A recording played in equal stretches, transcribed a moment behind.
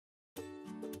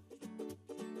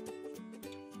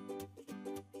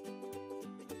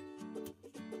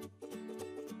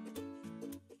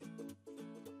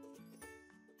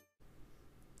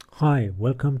Hi,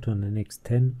 welcome to an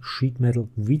NX10 sheet metal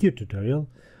video tutorial.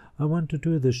 I want to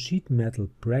do the sheet metal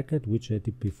bracket which I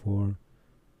did before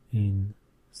in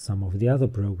some of the other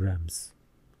programs.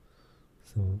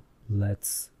 So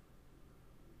let's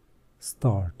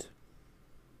start.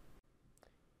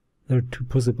 There are two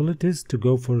possibilities to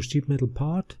go for a sheet metal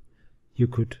part. You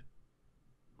could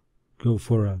go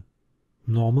for a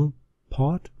normal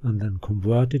part and then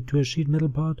convert it to a sheet metal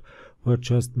part, or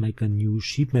just make a new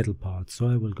sheet metal part. So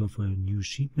I will go for a new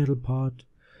sheet metal part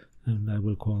and I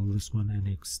will call this one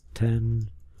NX10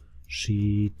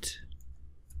 sheet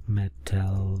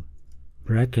metal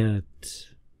bracket.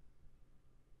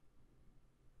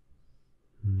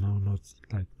 No, not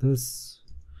like this.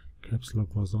 Caps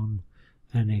lock was on.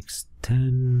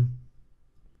 NX10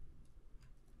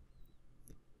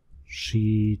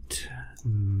 sheet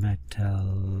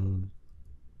metal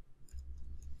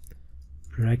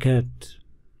bracket,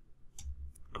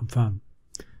 confirm,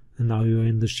 and now you're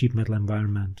in the sheet metal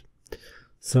environment.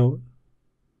 So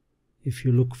if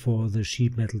you look for the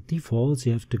sheet metal defaults,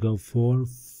 you have to go for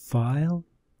File,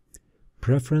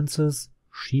 Preferences,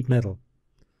 Sheet Metal.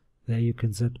 There you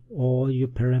can set all your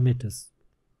parameters.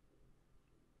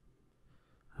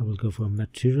 I will go for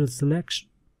material selection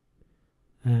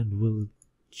and will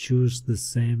choose the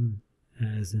same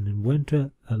as an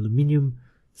inventor, aluminium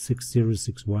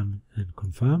 6061, and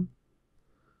confirm,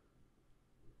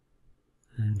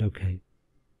 and OK.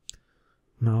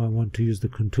 Now I want to use the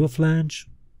contour flange,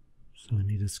 so I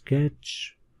need a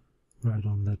sketch right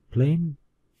on that plane,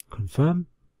 confirm.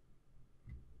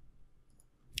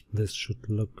 This should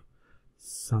look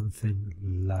something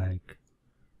like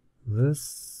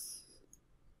this.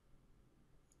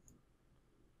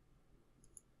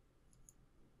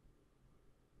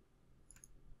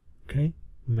 Okay,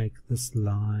 make this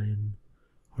line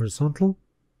horizontal,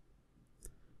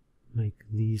 make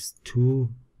these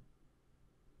two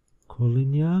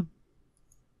collinear,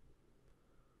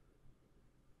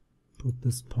 put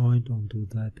this point onto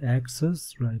that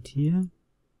axis right here,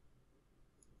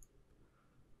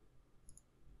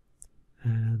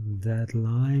 and that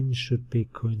line should be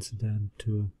coincident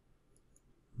to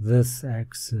this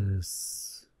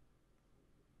axis.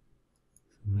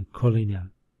 So make collinear.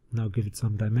 Now give it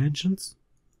some dimensions.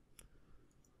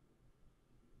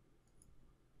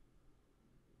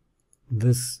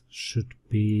 This should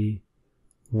be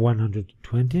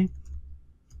 120.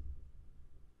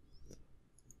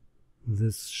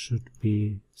 This should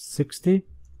be 60.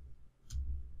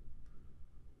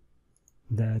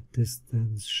 That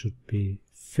distance should be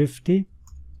 50.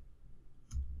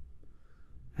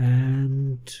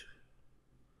 And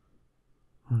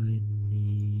I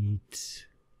need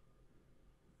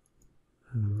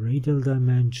a radial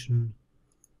dimension.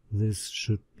 This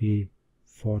should be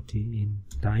 40 in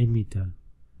diameter.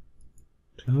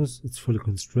 Close, it's fully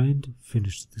constrained.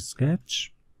 Finish the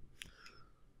sketch.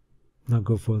 Now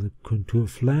go for the contour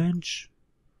flange.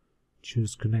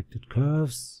 Choose connected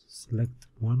curves. Select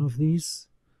one of these.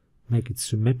 Make it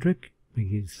symmetric.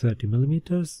 Make it 30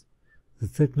 millimeters. The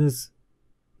thickness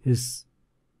is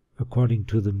according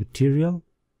to the material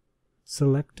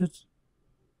selected.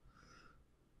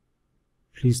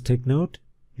 Please take note,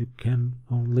 you can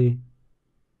only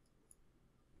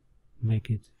make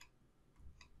it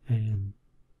in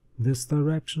this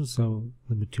direction, so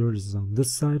the material is on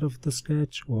this side of the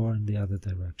sketch or in the other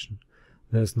direction.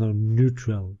 There's no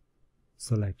neutral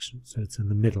selection, so it's in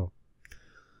the middle.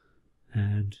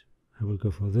 And I will go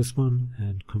for this one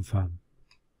and confirm.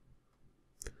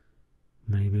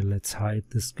 Maybe let's hide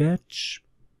the sketch.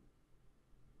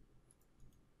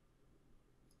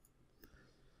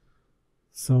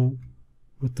 So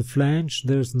with the flange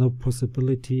there's no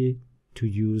possibility to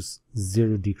use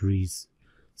 0 degrees.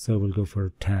 So we'll go for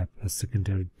a tab, a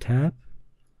secondary tab.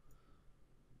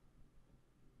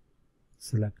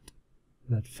 Select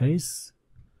that face.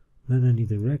 Then I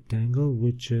need a rectangle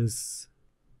which is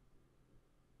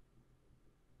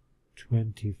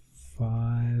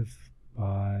 25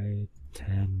 by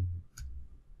 10.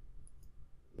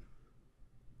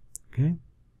 Okay.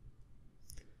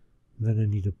 Then I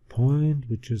need a point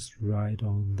which is right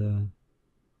on the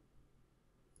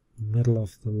middle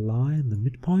of the line, the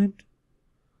midpoint.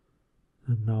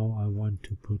 And now I want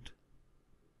to put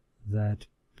that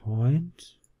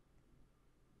point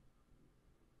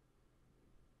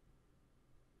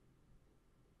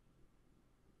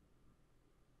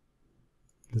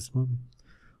this one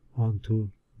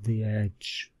onto the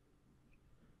edge,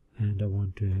 and I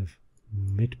want to have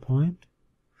midpoint.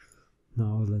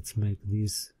 Now let's make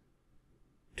these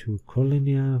two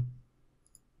collinear,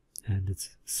 and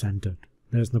it's centered.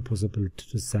 There's no possibility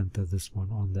to center this one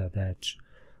on that edge.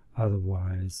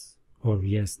 otherwise, or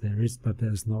yes there is, but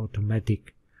there's no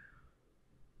automatic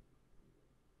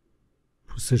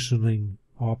positioning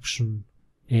option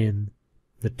in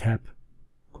the tab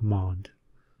command.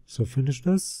 So finish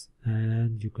this,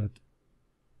 and you got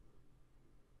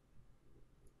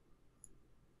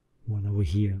one over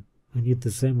here. I need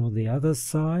the same on the other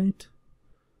side,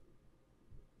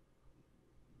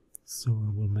 so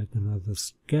I will make another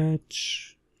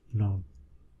sketch. No,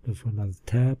 go for another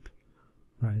tab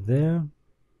right there,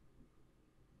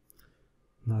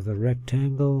 another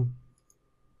rectangle,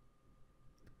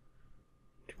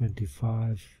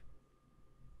 25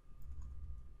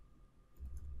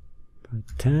 by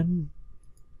 10.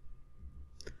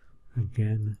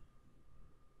 Again,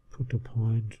 put a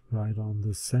point right on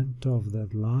the center of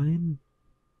that line,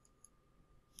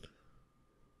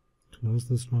 close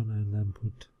this one, and then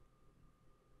put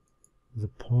the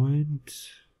point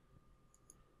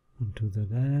onto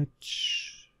that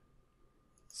edge,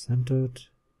 centered,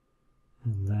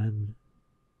 and then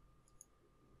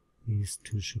these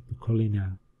two should be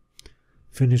collinear.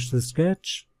 Finish the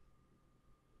sketch,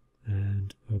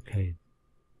 and OK.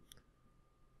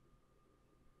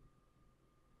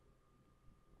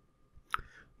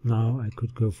 Now I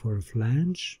could go for a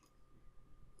flange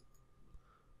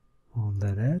on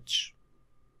that edge,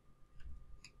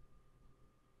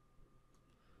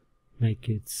 make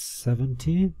it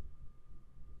 70,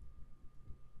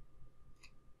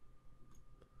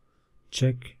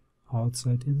 check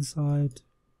outside inside,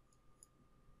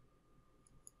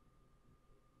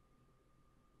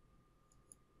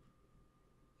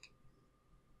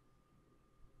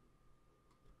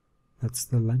 that's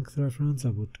the length reference. I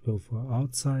would go for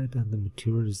outside, and the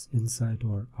material is inside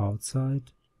or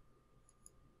outside.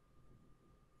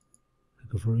 I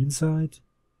go for inside,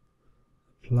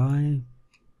 apply,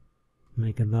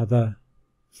 make another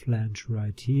flange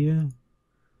right here.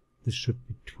 This should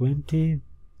be 20.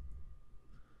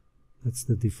 That's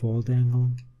the default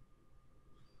angle.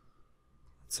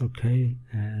 That's OK,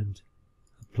 and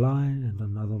apply, and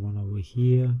another one over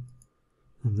here,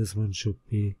 and this one should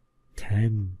be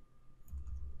 10.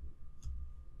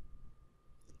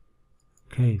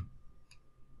 Okay,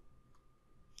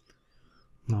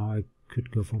 now I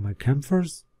could go for my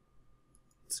chamfers.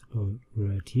 Let's go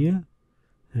right here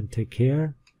and take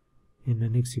care. In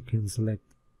NX you can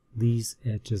select these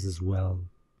edges as well,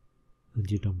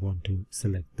 and you don't want to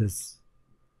select this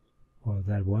or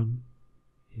that one.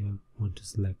 You want to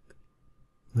select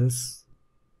this,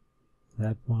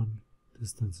 that one.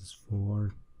 Distance is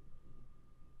 4.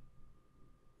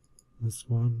 This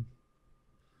one.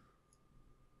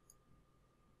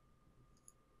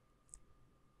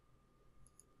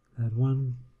 That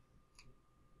one,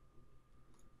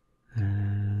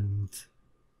 and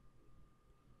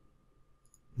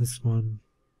this one,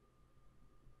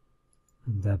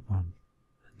 and that one,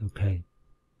 and OK.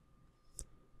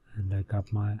 And I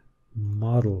got my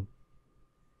model.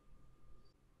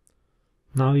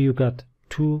 Now you got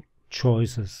two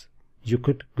choices. You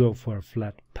could go for a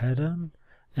flat pattern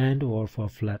and or for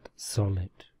flat solid.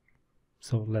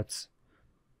 So let's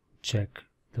check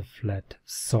the flat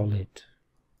solid.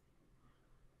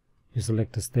 You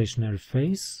select the stationary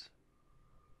face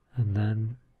and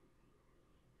then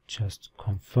just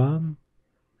confirm,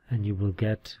 and you will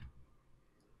get,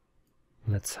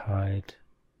 let's hide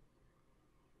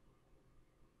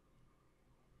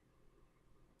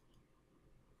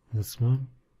this one,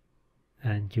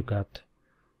 and you got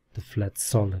the flat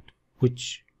solid,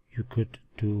 which you could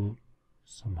do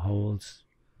some holes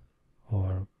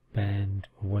or bend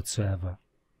or whatsoever.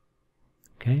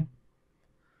 Okay.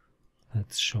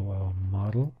 Let's show our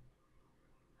model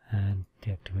and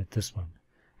deactivate this one.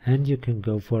 And you can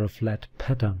go for a flat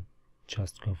pattern.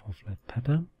 Just go for a flat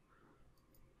pattern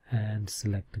and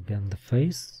select again the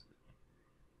face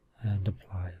and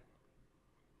apply.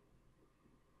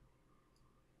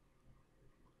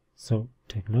 So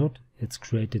take note, it's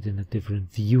created in a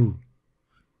different view.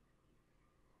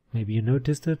 Maybe you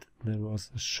noticed it, there was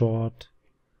a short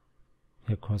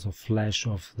because of flash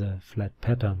of the flat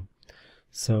pattern.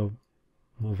 So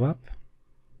move up,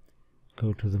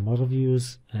 go to the model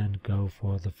views and go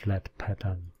for the flat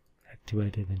pattern.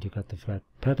 Activate it, and you got the flat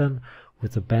pattern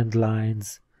with the bend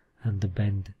lines and the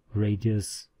bend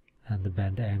radius and the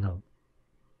bend angle.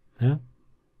 Yeah?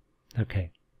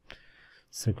 Okay.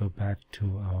 So go back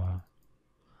to our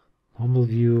normal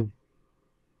view,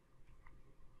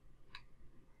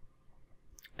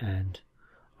 and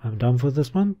I'm done for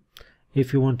this one.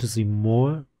 If you want to see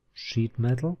more sheet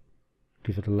metal,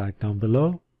 give it a like down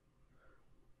below.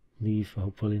 Leave a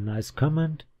hopefully nice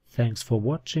comment. Thanks for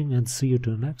watching, and see you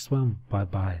to the next one. Bye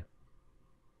bye.